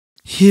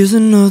Here's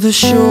another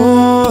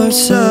short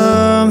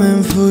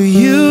sermon for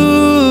you.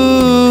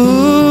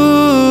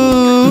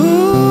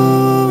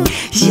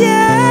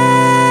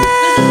 Yeah.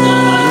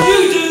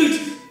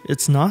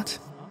 It's not?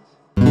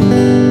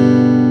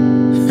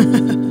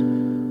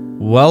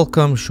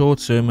 Welcome, short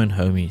sermon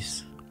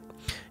homies.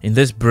 In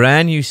this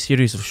brand new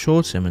series of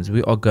short sermons,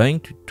 we are going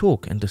to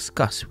talk and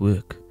discuss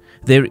work.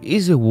 There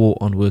is a war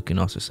on work in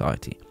our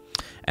society,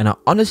 and I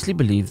honestly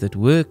believe that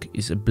work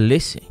is a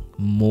blessing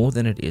more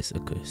than it is a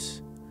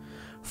curse.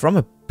 From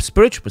a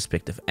spiritual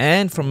perspective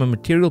and from a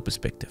material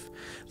perspective,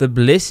 the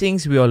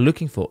blessings we are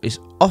looking for is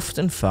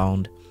often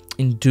found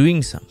in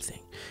doing something.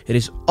 It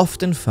is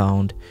often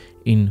found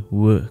in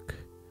work.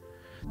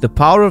 The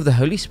power of the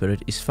Holy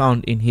Spirit is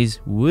found in His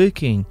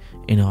working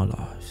in our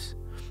lives.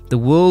 The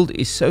world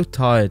is so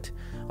tired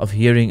of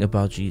hearing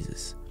about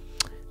Jesus.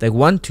 They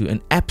want to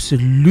and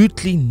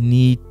absolutely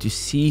need to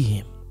see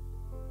Him.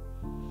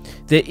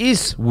 There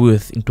is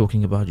worth in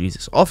talking about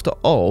Jesus. After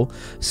all,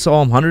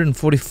 Psalm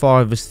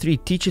 145 verse 3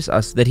 teaches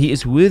us that He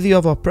is worthy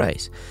of our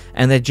praise,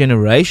 and that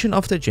generation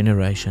after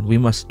generation we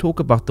must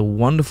talk about the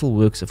wonderful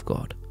works of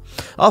God.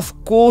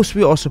 Of course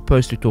we are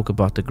supposed to talk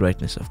about the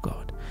greatness of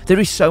God. There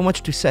is so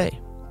much to say.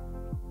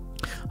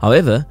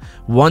 However,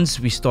 once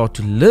we start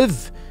to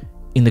live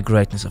in the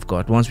greatness of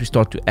God, once we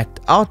start to act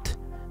out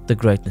the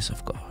greatness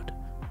of God,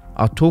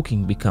 our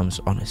talking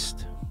becomes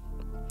honest.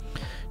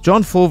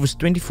 John 4 verse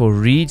 24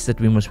 reads that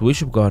we must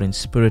worship God in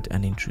spirit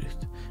and in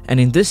truth. And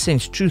in this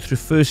sense, truth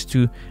refers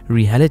to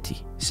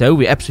reality. So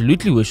we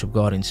absolutely worship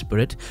God in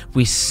spirit.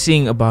 We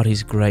sing about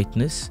His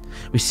greatness.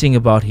 We sing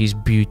about His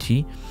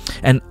beauty.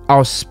 And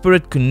our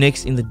spirit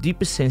connects in the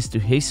deepest sense to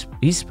His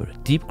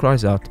spirit. Deep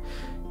cries out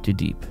to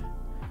deep.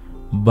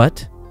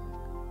 But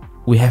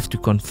we have to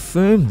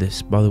confirm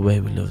this by the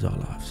way we live our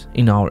lives,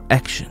 in our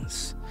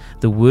actions.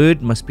 The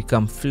word must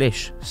become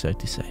flesh, so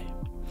to say.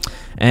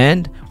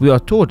 And we are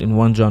taught in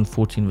 1 John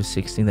 14 verse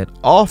 16 that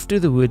after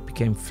the word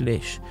became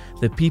flesh,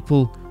 the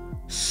people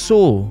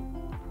saw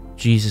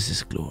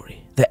Jesus'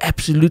 glory. They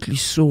absolutely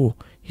saw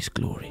His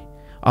glory.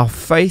 Our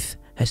faith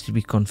has to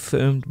be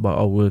confirmed by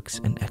our works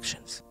and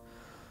actions.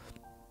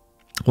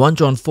 1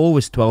 John 4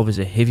 verse 12 is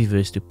a heavy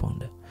verse to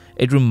ponder.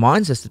 It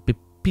reminds us that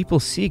people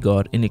see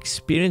God and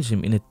experience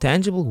Him in a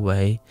tangible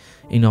way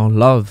in our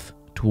love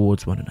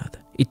towards one another.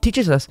 It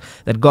teaches us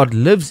that God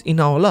lives in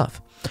our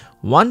love.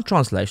 One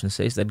translation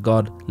says that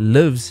God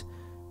lives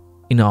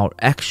in our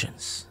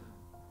actions.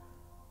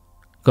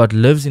 God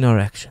lives in our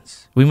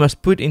actions. We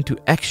must put into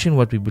action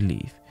what we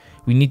believe.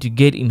 We need to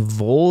get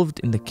involved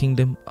in the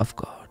kingdom of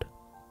God.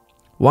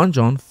 1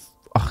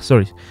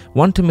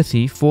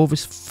 Timothy 4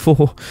 verse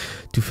 4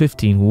 to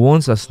 15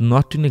 warns us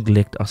not to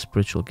neglect our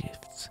spiritual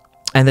gifts,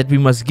 and that we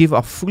must give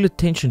our full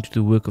attention to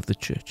the work of the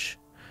church.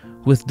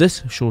 With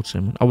this short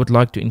sermon, I would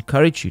like to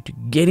encourage you to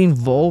get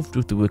involved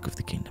with the work of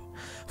the kingdom.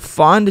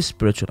 Find a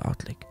spiritual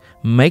outlet.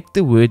 Make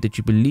the word that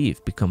you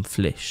believe become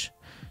flesh.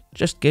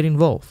 Just get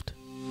involved.